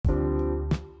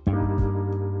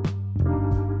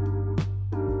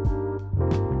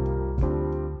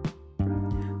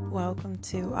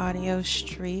to Audio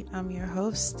Street. I'm your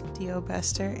host, Dio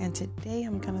Bester, and today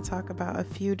I'm going to talk about a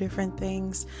few different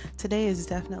things. Today is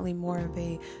definitely more of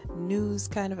a news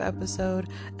kind of episode,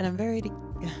 and I'm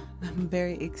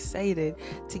very excited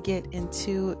to get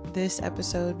into this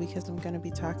episode because I'm going to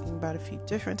be talking about a few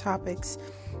different topics.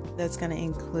 That's going to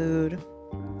include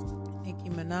Nicki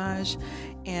Minaj,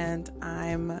 and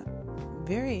I'm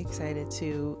very excited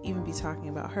to even be talking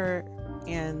about her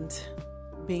and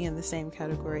being in the same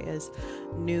category as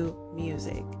new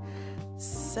music.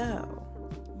 So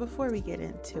before we get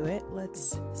into it,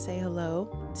 let's say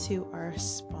hello to our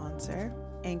sponsor,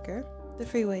 Anchor, the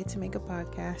free way to make a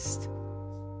podcast.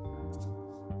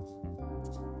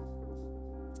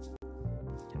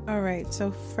 Alright,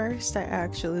 so first I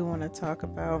actually want to talk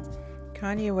about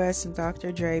Kanye West and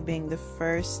Dr. Dre being the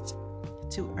first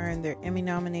to earn their Emmy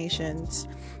nominations,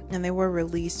 and they were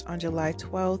released on July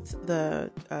 12th, the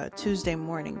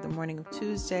morning of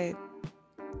Tuesday,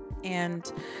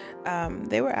 and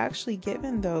they were actually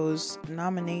given those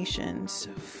nominations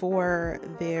for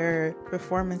their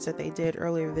performance that they did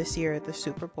earlier this year at the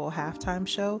Super Bowl halftime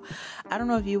show. I don't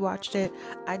know if you watched it.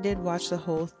 I did watch the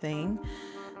whole thing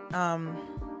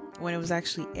when it was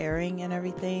actually airing and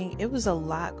everything. It was a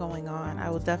lot going on. I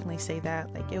will definitely say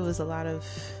that. Like, it was a lot of,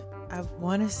 I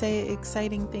want to say,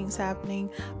 exciting things happening,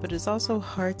 but it's also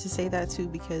hard to say that too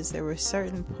because there were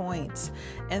certain points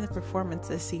in the performance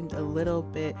that seemed a little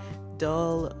bit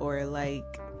dull, or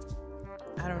like,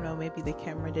 I don't know, maybe the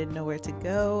camera didn't know where to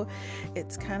go.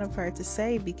 It's kind of hard to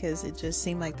say because it just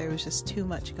seemed like there was just too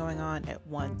much going on at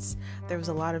once. There was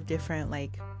a lot of different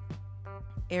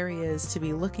areas to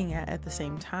be looking at the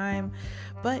same time,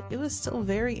 but it was still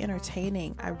very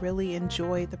entertaining. I really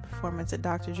enjoyed the performance that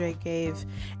Dr. Dre gave,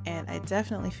 and I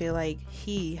definitely feel like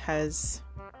he has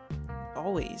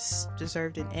always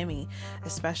deserved an Emmy,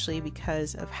 especially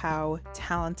because of how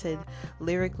talented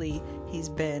lyrically he's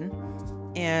been.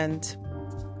 And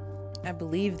I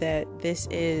believe that this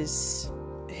is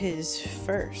his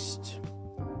first,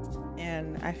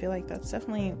 and I feel like that's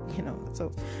definitely,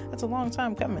 that's a long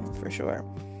time coming for sure,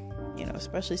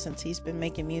 especially since he's been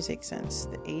making music since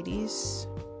the 80s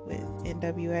with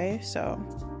NWA. So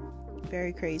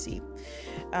very crazy.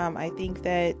 I think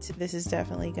that this is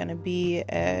definitely going to be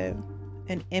an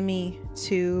Emmy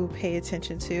to pay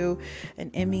attention to, an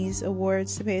Emmys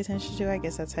awards to pay attention to. I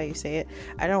guess that's how you say it.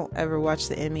 I don't ever watch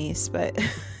the Emmys, but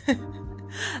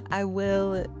I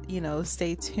will,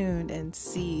 stay tuned and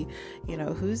see,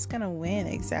 who's gonna win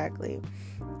exactly.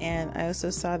 And I also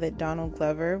saw that Donald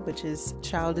Glover, which is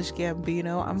Childish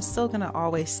Gambino, I'm still gonna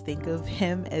always think of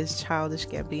him as Childish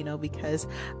Gambino because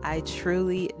I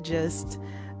truly just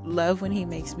love when he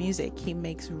makes music. He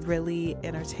makes really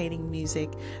entertaining music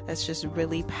that's just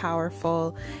really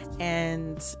powerful.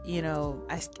 And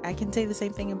I can say the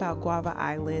same thing about Guava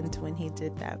Island when he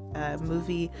did that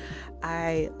movie.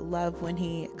 I love when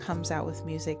he comes out with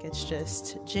music. It's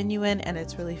just genuine and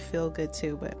it's really feel good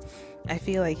too. But I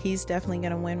feel like he's definitely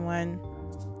gonna win one,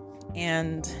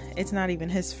 and it's not even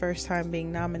his first time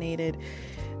being nominated.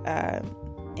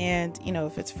 And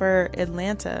if it's for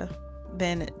Atlanta,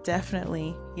 then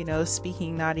definitely,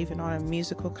 speaking not even on a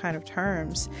musical kind of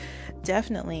terms,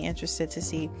 definitely interested to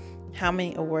see how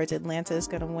many awards Atlanta is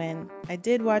going to win. I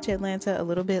did watch Atlanta a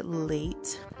little bit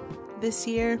late this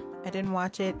year. I didn't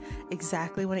watch it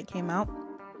exactly when it came out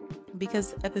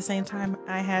because at the same time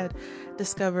I had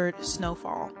discovered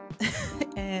Snowfall.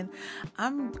 And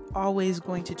I'm always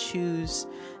going to choose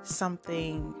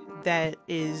something that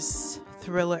is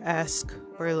thriller-esque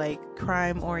or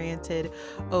crime-oriented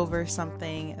over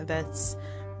something that's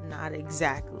not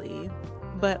exactly.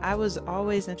 But I was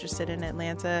always interested in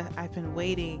Atlanta. I've been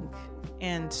waiting,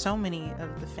 and so many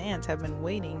of the fans have been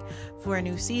waiting for a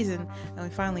new season, and we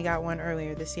finally got one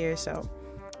earlier this year, so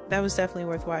that was definitely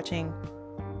worth watching.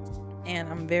 And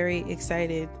I'm very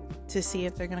excited to see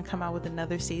if they're going to come out with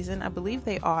another season. I believe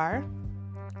they are,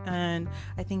 and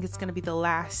I think it's going to be the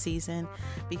last season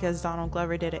because Donald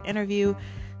Glover did an interview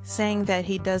saying that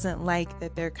he doesn't like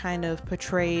that they're kind of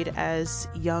portrayed as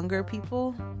younger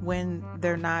people when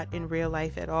they're not in real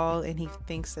life at all, and he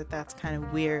thinks that that's kind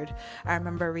of weird. I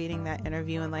remember reading that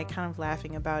interview and kind of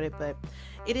laughing about it, but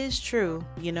it is true.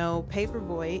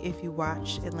 Paperboy, if you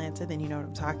watch Atlanta, then you know what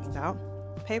I'm talking about.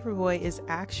 Paperboy is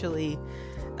actually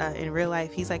in real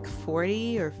life, he's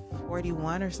 40 or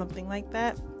 41 or something like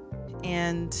that.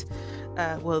 And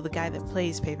the guy that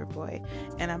plays Paperboy,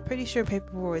 and I'm pretty sure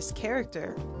Paperboy's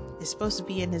character is supposed to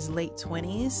be in his late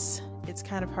 20s. It's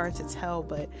kind of hard to tell,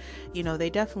 but they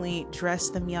definitely dress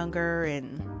them younger,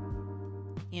 and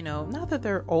not that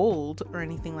they're old or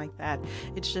anything like that.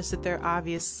 It's just that they're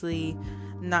obviously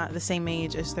not the same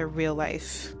age as their real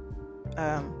life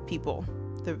people,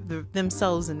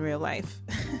 themselves in real life.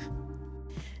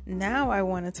 Now I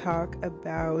want to talk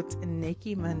about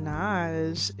Nicki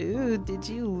Minaj. Ooh, did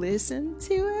you listen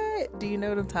to it? Do you know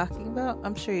what I'm talking about?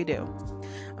 I'm sure you do.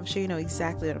 I'm sure you know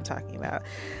exactly what I'm talking about.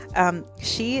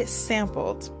 She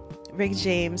sampled Rick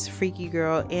James' Freaky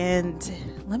Girl, and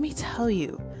let me tell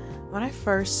you, when I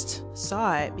first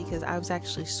saw it, because I was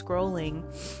actually scrolling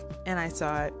and I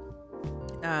saw it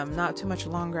not too much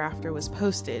longer after it was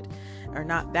posted, or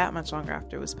not that much longer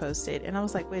after it was posted, and I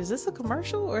was like, wait, is this a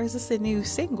commercial or is this a new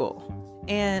single?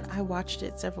 And I watched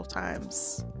it several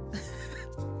times.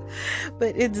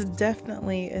 But it's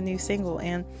definitely a new single,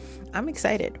 and I'm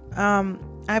excited.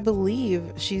 I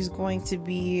believe she's going to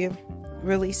be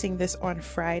releasing this on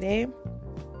Friday,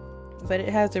 but it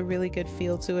has a really good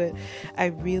feel to it. I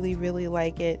really, really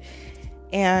like it.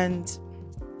 And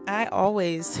I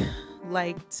always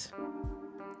liked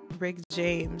Rick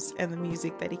James and the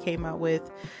music that he came out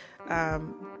with.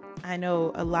 I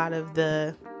know a lot of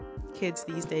the kids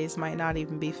these days might not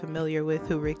even be familiar with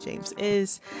who Rick James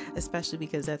is, especially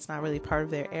because that's not really part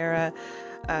of their era.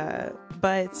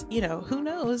 But who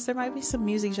knows? There might be some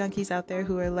music junkies out there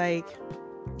who are like,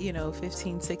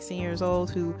 15, 16 years old,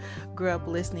 who grew up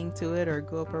listening to it or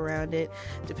grew up around it,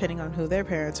 depending on who their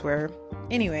parents were.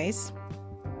 Anyways,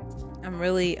 I'm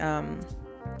really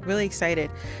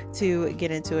excited to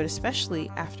get into it,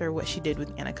 especially after what she did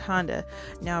with Anaconda.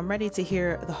 Now I'm ready to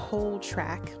hear the whole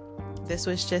track. This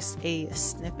was just a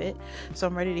snippet, so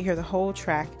I'm ready to hear the whole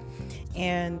track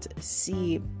and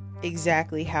see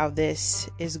exactly how this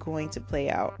is going to play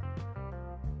out.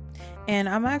 And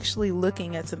I'm actually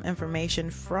looking at some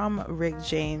information from Rick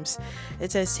James.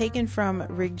 It says, taken from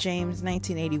Rick James'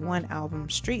 1981 album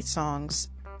Street Songs,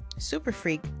 Super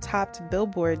Freak topped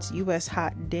Billboard's US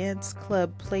Hot Dance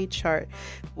Club Play chart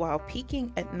while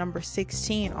peaking at number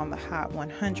 16 on the Hot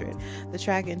 100. The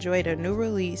track enjoyed a new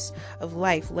release of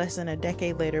life less than a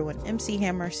decade later when MC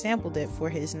Hammer sampled it for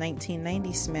his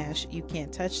 1990 smash You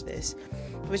Can't Touch This,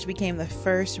 which became the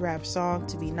first rap song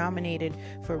to be nominated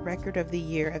for Record of the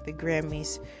Year at the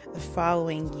Grammys the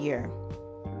following year.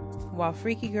 While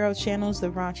Freaky Girl channels the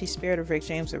raunchy spirit of Rick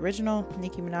James' original,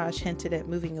 Nicki Minaj hinted at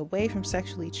moving away from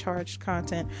sexually charged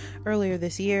content earlier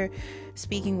this year.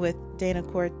 Speaking with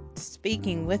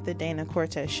the Dana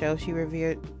Cortez show, she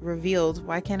revealed,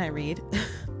 why can't I read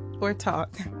or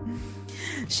talk?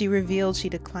 She revealed she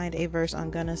declined a verse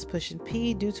on Gunna's Pushin'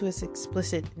 P due to its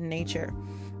explicit nature.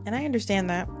 And I understand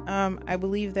that. I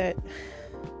believe that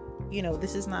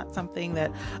this is not something that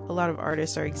a lot of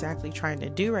artists are exactly trying to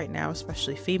do right now,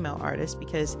 especially female artists,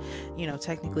 because,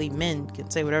 technically men can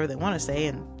say whatever they want to say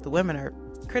and the women are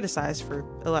criticized for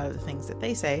a lot of the things that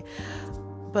they say,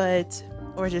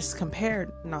 or just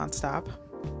compared nonstop.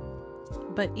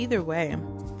 But either way,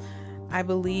 I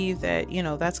believe that,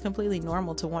 that's completely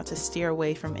normal to want to steer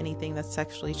away from anything that's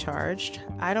sexually charged.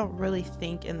 I don't really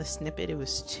think in the snippet it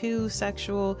was too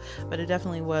sexual, but it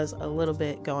definitely was a little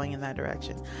bit going in that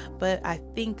direction. But I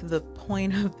think the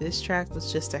point of this track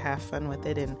was just to have fun with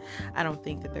it, and I don't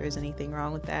think that there is anything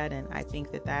wrong with that, and I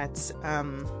think that that's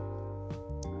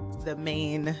the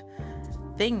main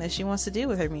thing that she wants to do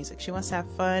with her music. She wants to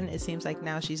have fun. It seems like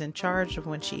now she's in charge of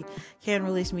when she can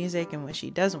release music and when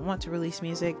she doesn't want to release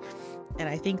music, and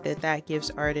I think that gives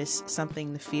artists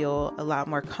something to feel a lot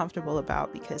more comfortable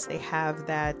about, because they have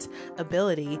that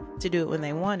ability to do it when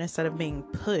they want, instead of being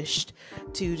pushed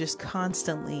to just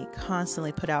constantly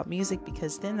put out music,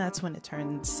 because then that's when it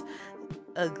turns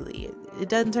ugly. It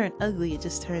doesn't turn ugly, it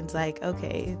just turns like,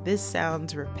 okay, this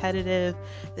sounds repetitive,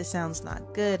 this sounds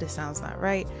not good, it sounds not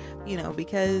right,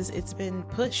 because it's been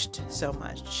pushed so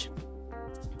much.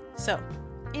 So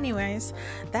anyways,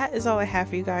 that is all I have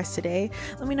for you guys today.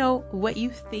 Let me know what you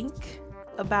think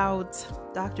about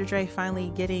Dr. Dre finally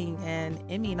getting an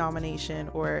Emmy nomination,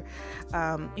 or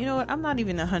you know what, I'm not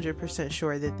even 100%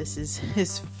 sure that this is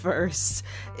his first.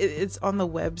 It's on the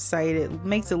website, it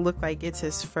makes it look like it's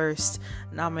his first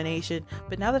nomination,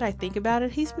 but now that I think about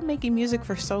it, he's been making music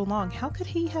for so long, how could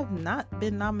he have not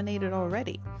been nominated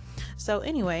already? So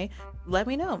anyway, let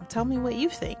me know, tell me what you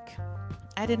think.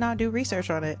 I did not do research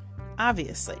on it,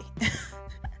 obviously.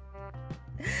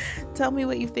 Tell me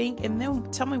what you think, and then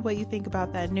tell me what you think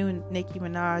about that new Nicki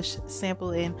Minaj sample,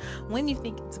 and when you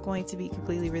think it's going to be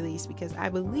completely released, because I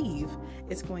believe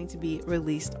it's going to be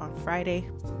released on Friday.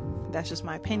 That's just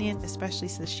my opinion, especially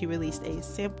since she released a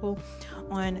sample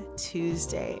on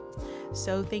Tuesday.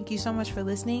 So thank you so much for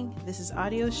listening. This is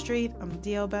Audio Street. I'm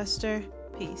DL Bester.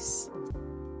 Peace.